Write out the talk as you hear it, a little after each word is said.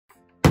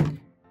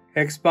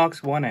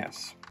Xbox One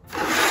S.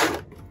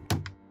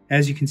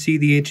 As you can see,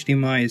 the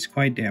HDMI is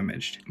quite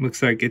damaged.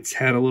 Looks like it's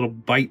had a little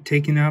bite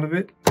taken out of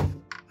it.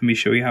 Let me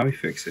show you how we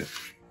fix it.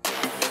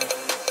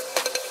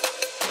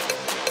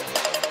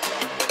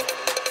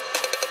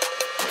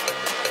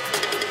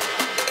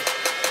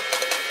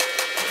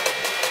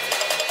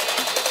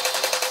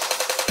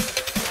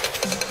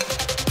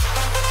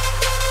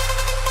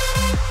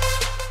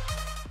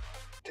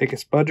 Take a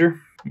spudger,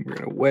 we're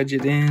going to wedge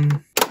it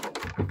in,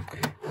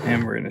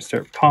 and we're going to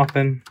start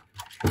popping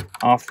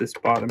off this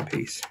bottom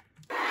piece.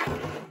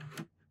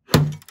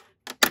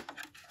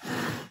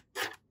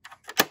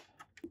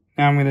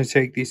 Now I'm going to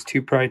take these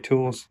two pry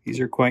tools. These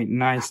are quite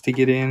nice to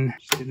get in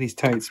these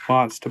tight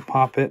spots to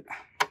pop it.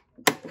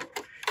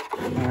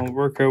 And we'll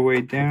work our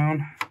way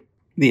down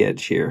the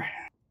edge here.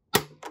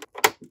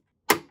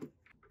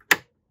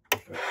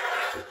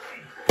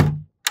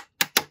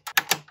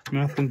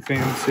 Nothing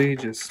fancy,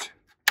 just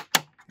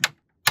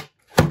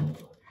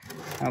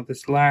now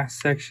this last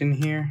section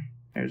here,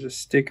 there's a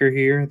sticker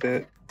here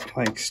that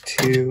likes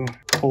to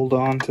hold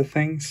on to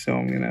things, so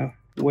I'm gonna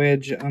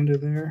wedge under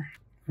there,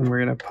 and we're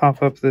gonna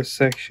pop up this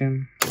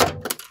section,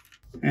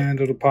 and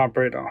it'll pop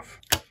right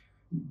off.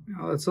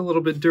 Now that's a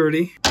little bit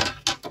dirty.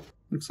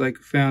 Looks like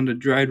I found a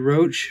dried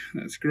roach.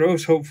 That's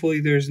gross. Hopefully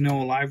there's no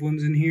live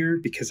ones in here,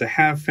 because I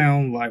have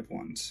found live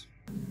ones.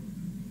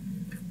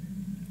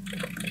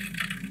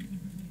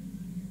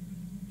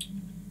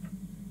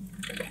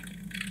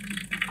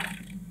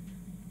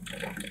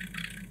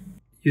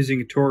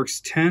 Using a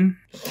Torx 10,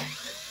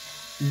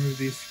 remove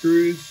these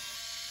screws.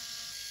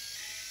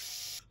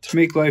 To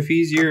make life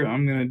easier,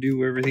 I'm going to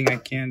do everything I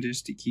can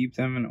just to keep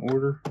them in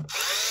order.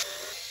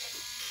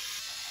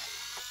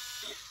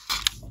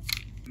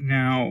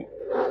 Now,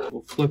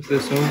 we'll flip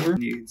this over.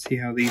 You can see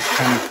how these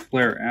kind of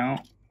flare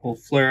out. We'll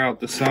flare out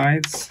the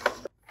sides.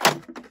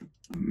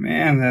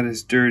 Man, that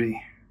is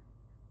dirty.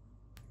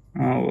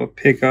 I'll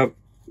pick up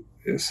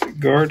this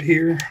guard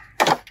here.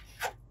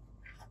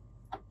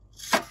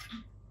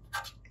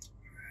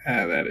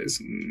 Ah, that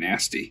is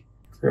nasty.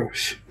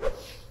 Gross.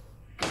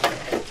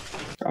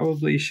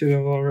 Probably should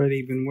have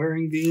already been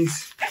wearing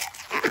these.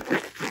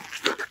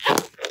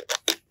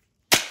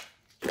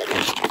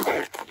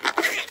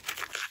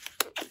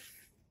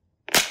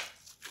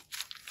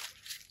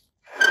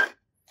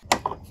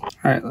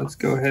 Alright, let's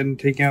go ahead and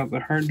take out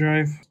the hard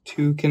drive.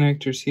 Two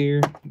connectors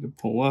here to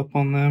pull up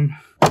on them.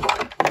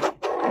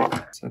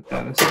 Set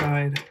that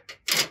aside.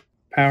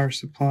 Power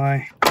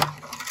supply.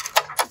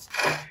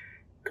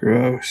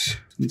 Gross.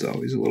 It's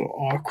always a little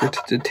awkward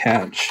to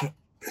detach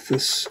with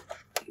this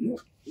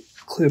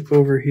clip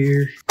over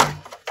here.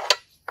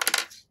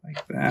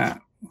 Like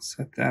that. We'll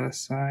set that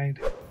aside.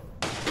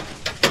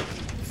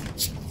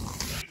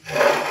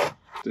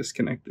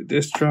 Disconnect the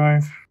disk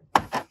drive.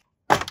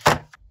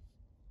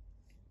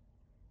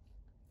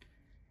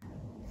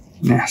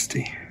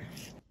 Nasty.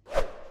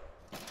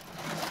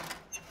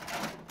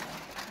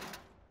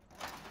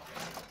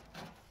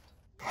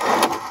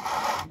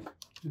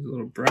 There's a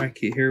little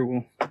bracket here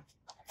we'll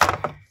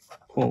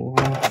pull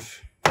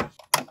off.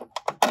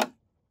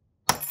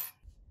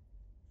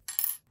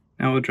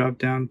 Now we'll drop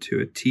down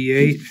to a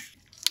T8.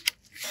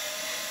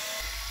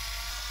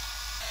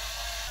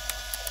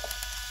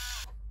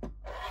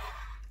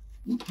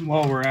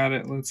 While we're at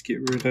it, let's get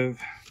rid of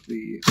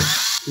the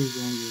screw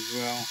zones as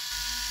well.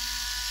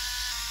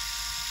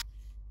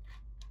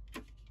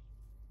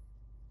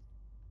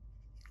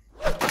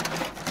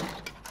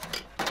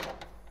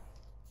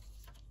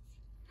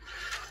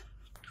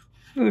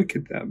 Look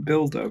at that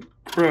buildup.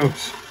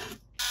 Gross.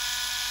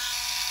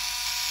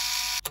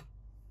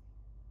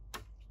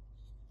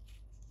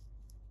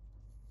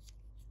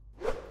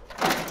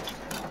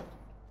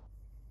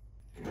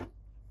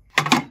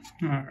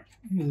 Alright,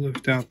 we'll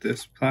lift out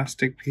this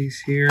plastic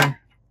piece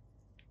here.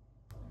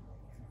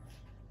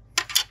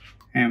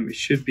 And we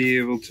should be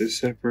able to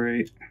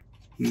separate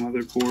the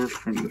motherboard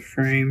from the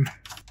frame.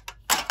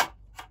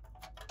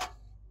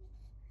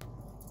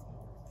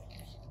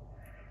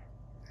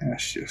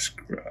 That's just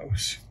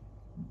gross.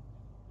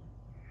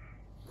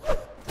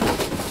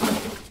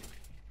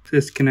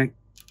 Disconnect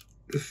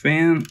the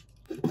fan.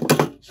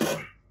 I'm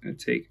gonna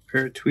take a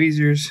pair of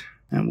tweezers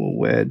and we'll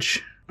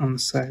wedge on the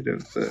side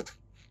of the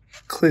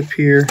clip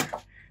here,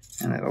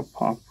 and it'll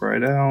pop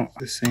right out.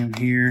 The same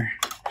here.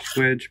 Just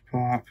wedge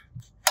pop,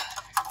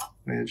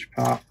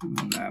 and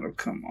then that'll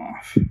come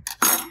off.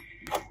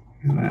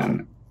 And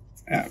then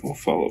that will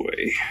fall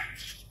away.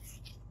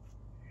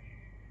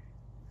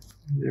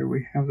 There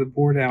we have the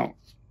board out.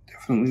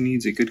 Definitely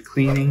needs a good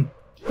cleaning.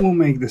 We'll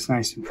make this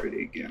nice and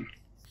pretty again.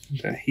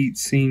 The heat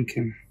sink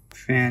and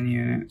fan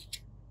unit,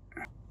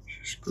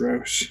 just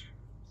gross.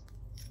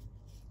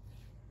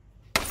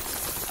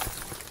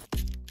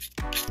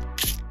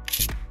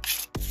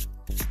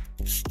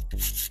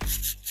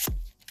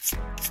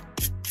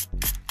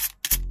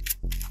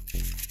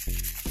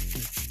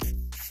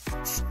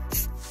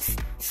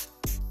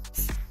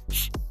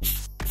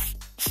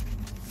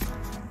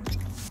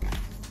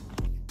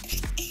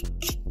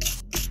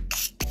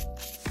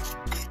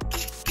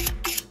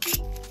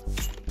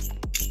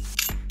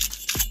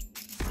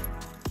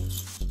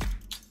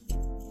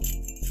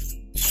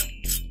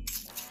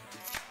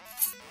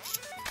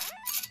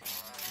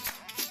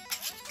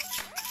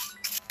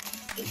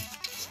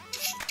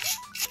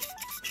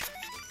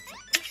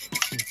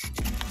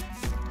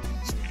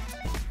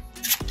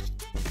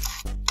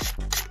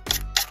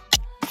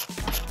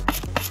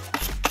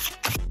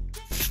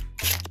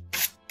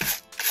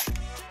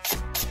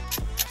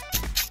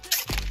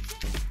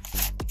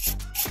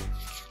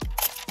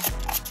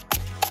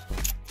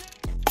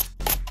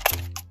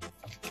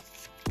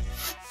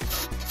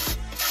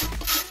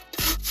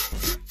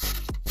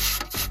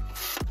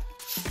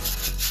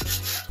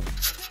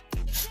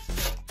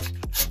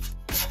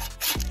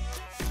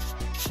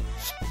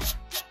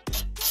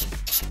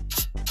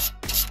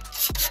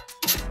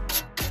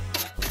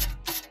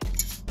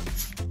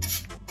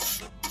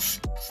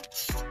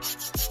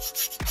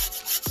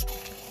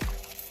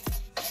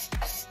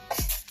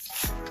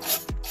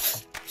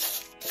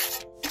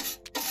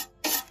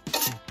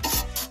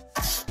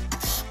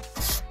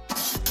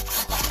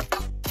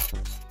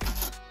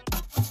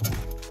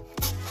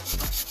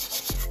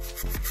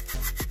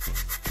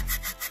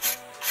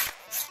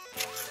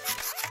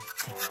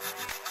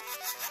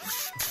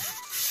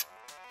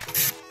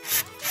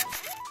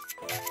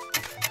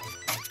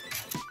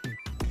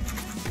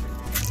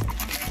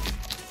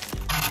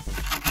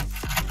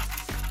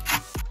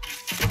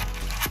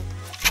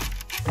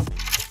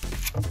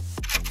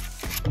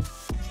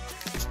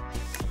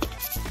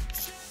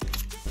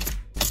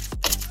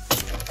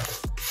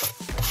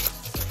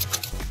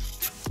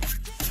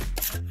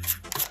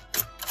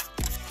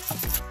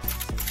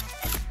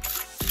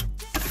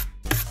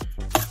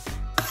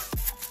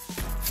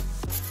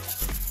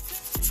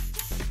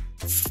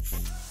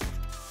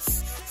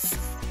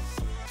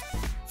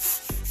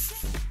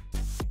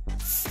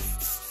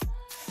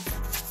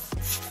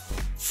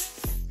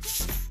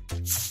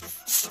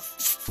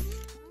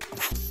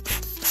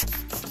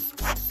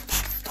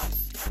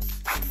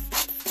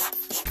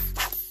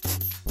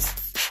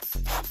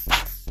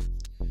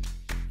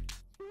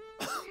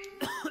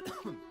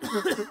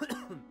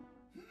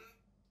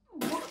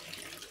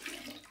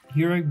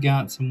 Here I've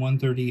got some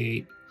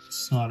 138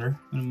 solder.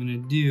 What I'm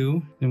going to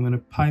do, I'm going to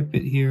pipe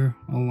it here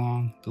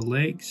along the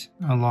legs,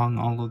 along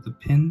all of the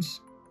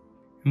pins.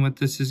 And what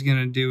this is going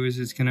to do is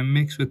it's going to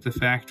mix with the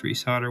factory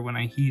solder when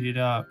I heat it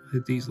up.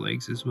 Hit these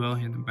legs as well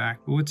here in the back.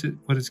 But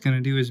what it's going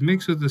to do is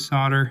mix with the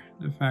solder,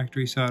 the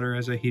factory solder,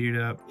 as I heat it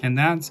up. And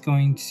that's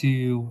going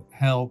to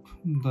help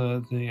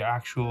the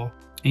actual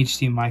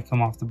HDMI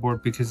come off the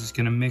board, because it's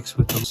going to mix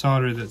with the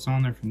solder that's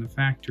on there from the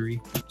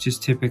factory, which is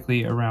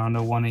typically around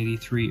a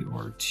 183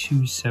 or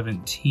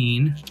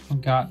 217.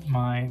 I've got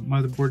my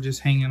motherboard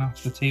just hanging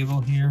off the table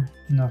here.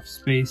 Enough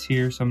space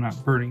here so I'm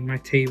not burning my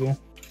table.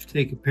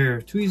 Take a pair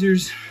of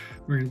tweezers.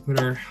 We're going to put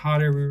our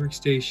hot air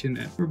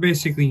workstation. We're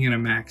basically going to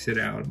max it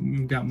out.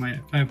 I've got my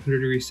 500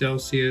 degrees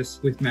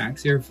Celsius with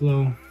max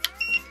airflow.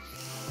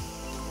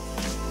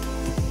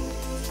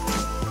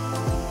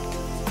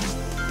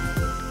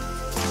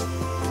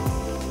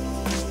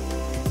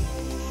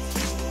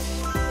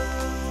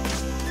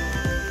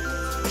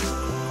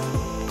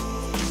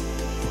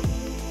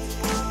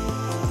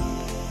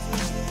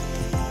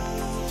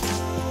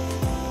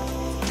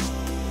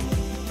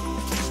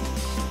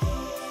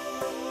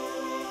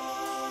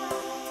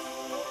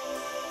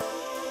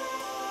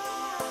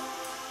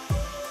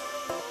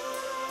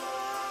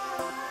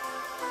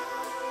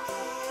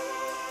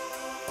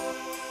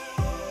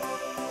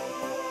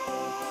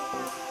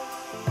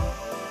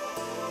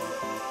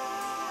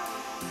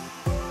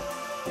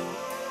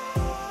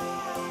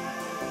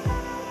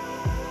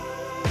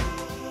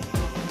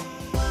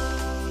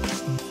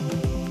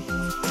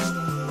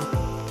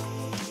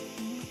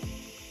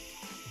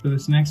 For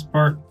this next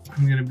part,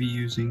 I'm going to be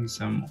using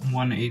some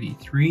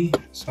 183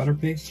 solder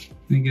paste. I'm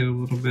going to get a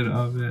little bit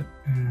of it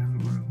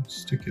and we'll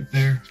stick it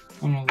there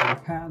on all the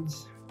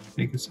pads.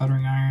 Take a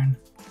soldering iron,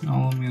 and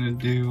all I'm going to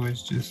do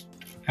is just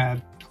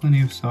add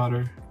plenty of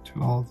solder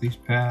to all of these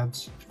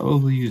pads.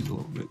 Probably use a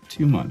little bit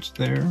too much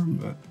there,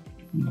 but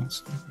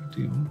that's no big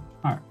deal.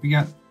 Alright, we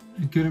got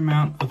a good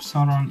amount of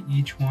solder on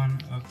each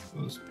one of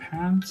those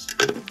pads.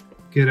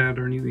 Get out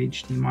our new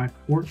HDMI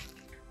port.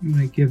 I'm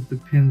going to give the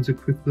pins a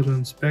quick little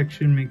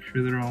inspection, make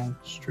sure they're all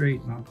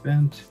straight, not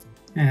bent.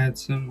 Add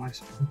some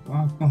isopropyl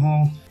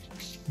alcohol.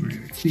 We're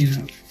going to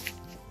clean up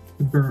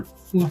the burnt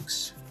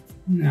flux.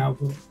 Now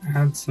we'll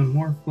add some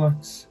more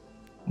flux.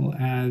 We'll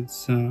add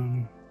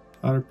some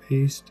solder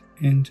paste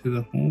into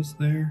the holes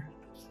there.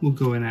 We'll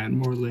go and add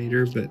more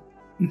later, but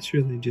it's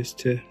really just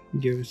to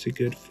give us a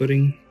good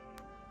footing.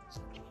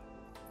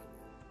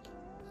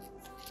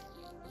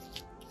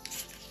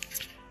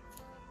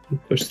 We'll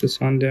push this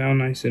on down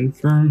nice and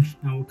firm.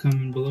 Now we'll come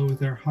in below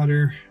with our hot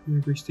air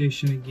recovery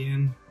station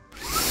again.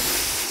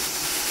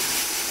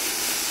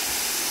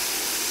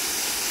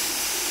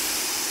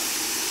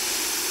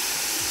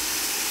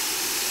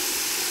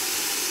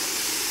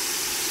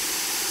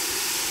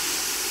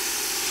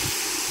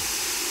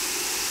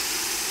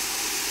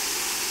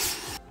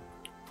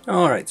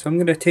 Alright, so I'm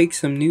going to take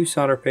some new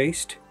solder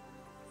paste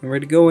and we're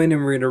going to go in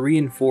and we're going to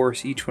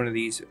reinforce each one of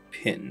these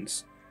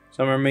pins.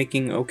 Some are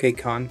making okay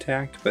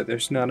contact, but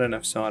there's not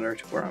enough solder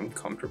to where I'm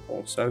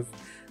comfortable. So I've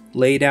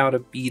laid out a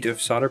bead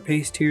of solder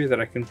paste here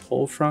that I can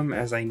pull from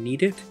as I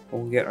need it.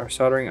 We'll get our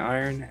soldering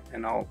iron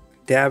and I'll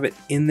dab it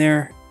in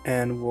there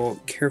and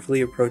we'll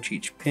carefully approach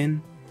each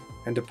pin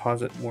and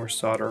deposit more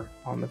solder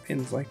on the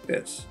pins like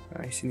this.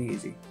 Nice and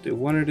easy. Do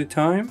one at a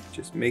time,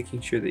 just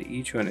making sure that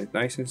each one is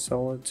nice and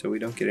solid so we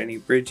don't get any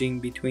bridging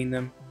between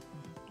them.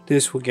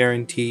 This will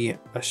guarantee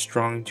a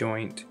strong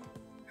joint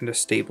and a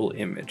stable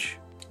image.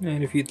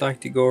 And if you'd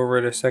like to go over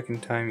it a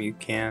second time, you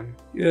can,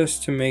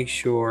 just to make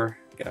sure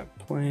you got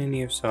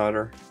plenty of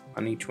solder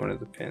on each one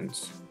of the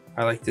pins.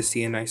 I like to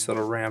see a nice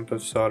little ramp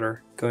of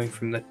solder going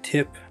from the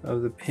tip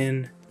of the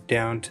pin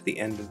down to the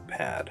end of the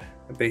pad.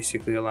 It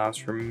basically allows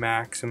for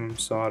maximum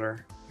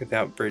solder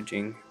without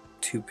bridging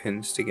two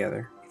pins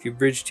together. If you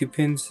bridge two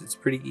pins, it's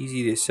pretty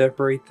easy to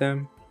separate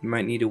them. You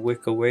might need to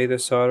wick away the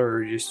solder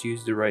or just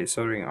use the right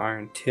soldering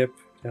iron tip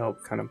to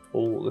help kind of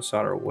pull the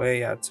solder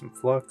away, add some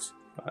flux.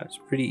 It's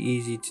pretty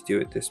easy to do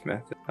it this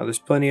method. Now there's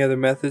plenty other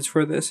methods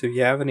for this. If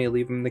you have any,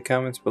 leave them in the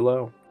comments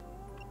below.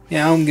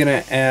 Now I'm going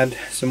to add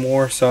some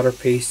more solder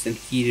paste and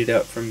heat it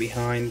up from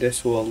behind.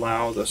 This will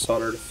allow the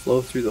solder to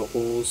flow through the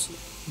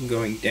holes,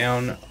 going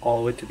down all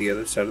the way to the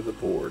other side of the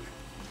board.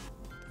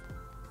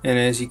 And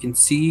as you can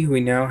see,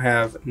 we now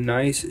have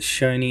nice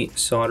shiny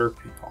solder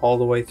all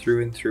the way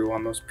through and through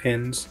on those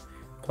pins.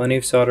 Plenty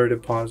of solder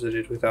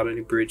deposited without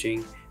any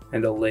bridging,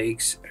 and the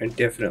legs are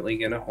definitely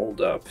going to hold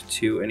up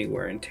to any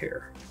wear and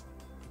tear.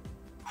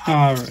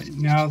 Alright,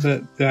 now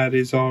that that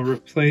is all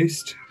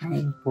replaced,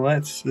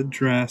 let's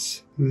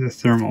address the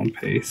thermal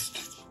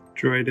paste.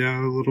 Dried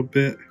out a little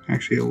bit,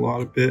 actually a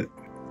lot of it.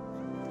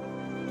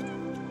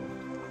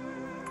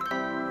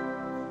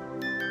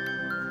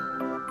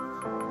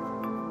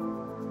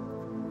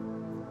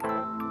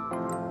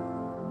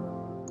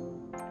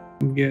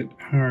 We'll get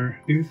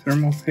our new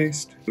thermal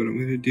paste. What I'm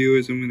going to do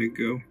is I'm going to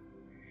go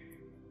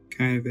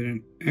kind of in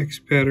an X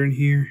pattern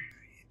here.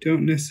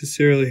 Don't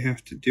necessarily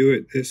have to do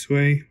it this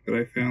way, but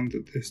I found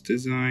that this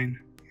design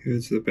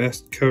gives the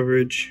best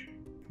coverage,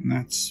 and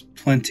that's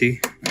plenty.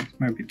 That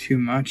might be too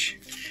much.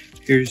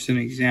 Here's an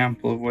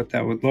example of what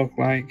that would look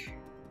like.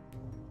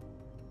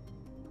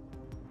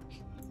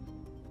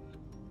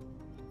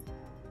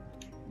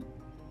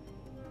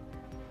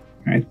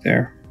 Right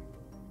there,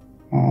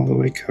 all the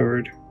way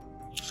covered.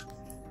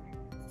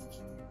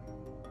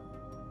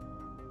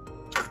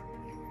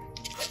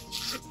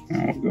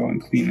 Now we'll go and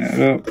clean that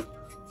up.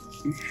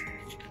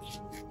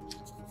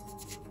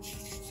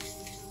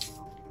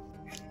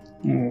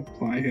 We'll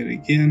apply it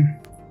again.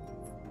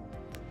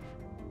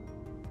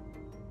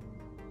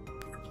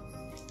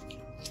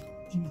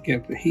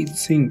 Get the heat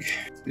sink.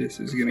 This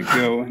is going to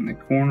go in the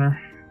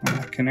corner on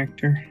the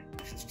connector.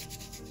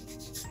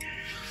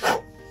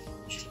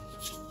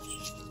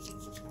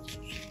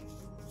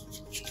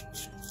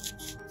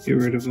 Get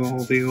rid of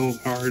all the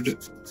old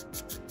hard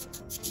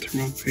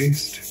thermal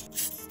paste.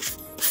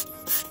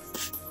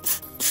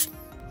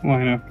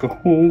 Line up the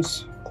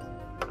holes.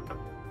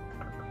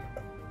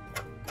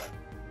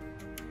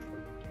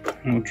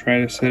 And we'll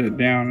try to set it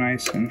down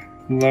nice and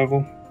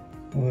level.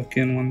 Look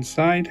in one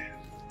side.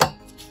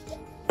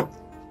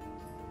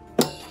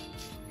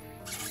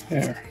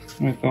 There,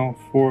 with all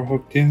 4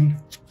 hooked in,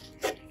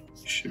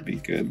 should be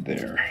good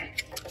there.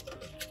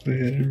 Go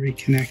ahead and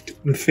reconnect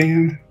the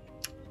fan.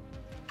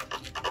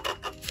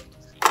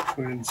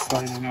 Go ahead and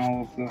slide in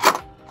all of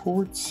the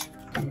ports.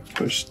 And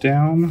push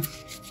down.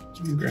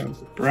 And grab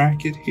the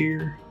bracket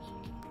here.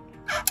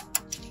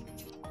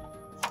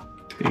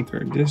 Take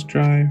our disk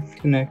drive,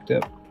 connect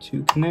up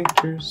 2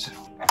 connectors.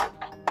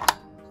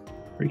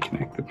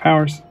 Reconnect the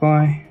power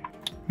supply.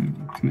 And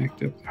we'll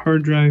connect up the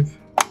hard drive.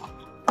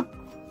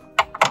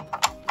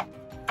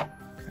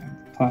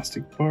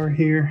 Plastic bar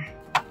here.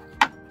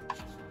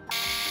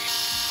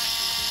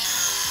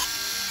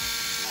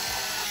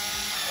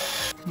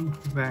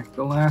 Put back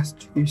the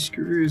last 2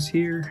 screws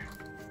here.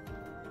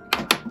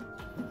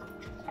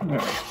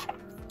 There.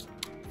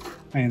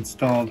 I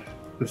installed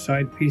the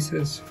side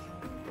pieces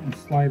and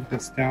slide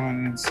this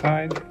down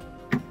inside.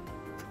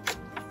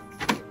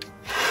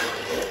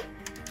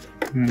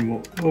 And then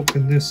we'll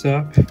open this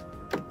up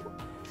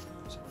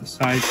so the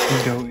sides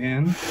can go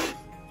in.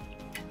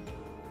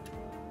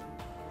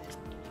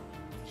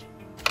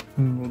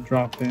 And we'll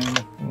drop in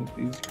all of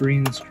these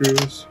green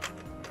screws.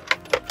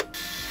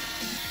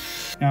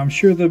 Now I'm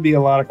sure there'll be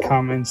a lot of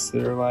comments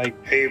that are like,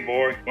 "Hey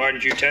boy, why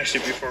didn't you test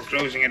it before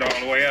closing it all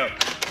the way up?"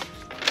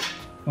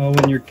 Well,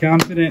 when you're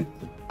confident,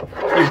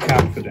 you're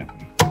confident.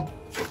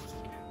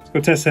 Let's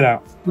go test it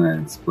out.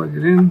 Let's plug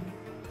it in.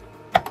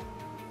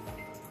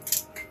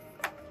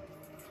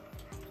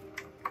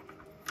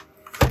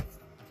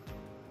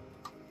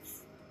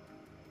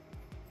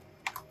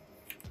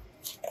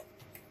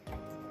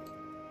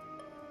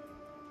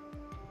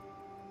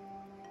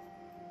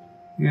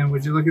 And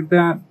would you look at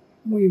that?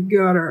 We've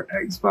got our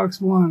Xbox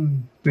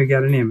One. We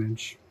got an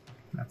image.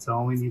 That's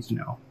all we need to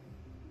know.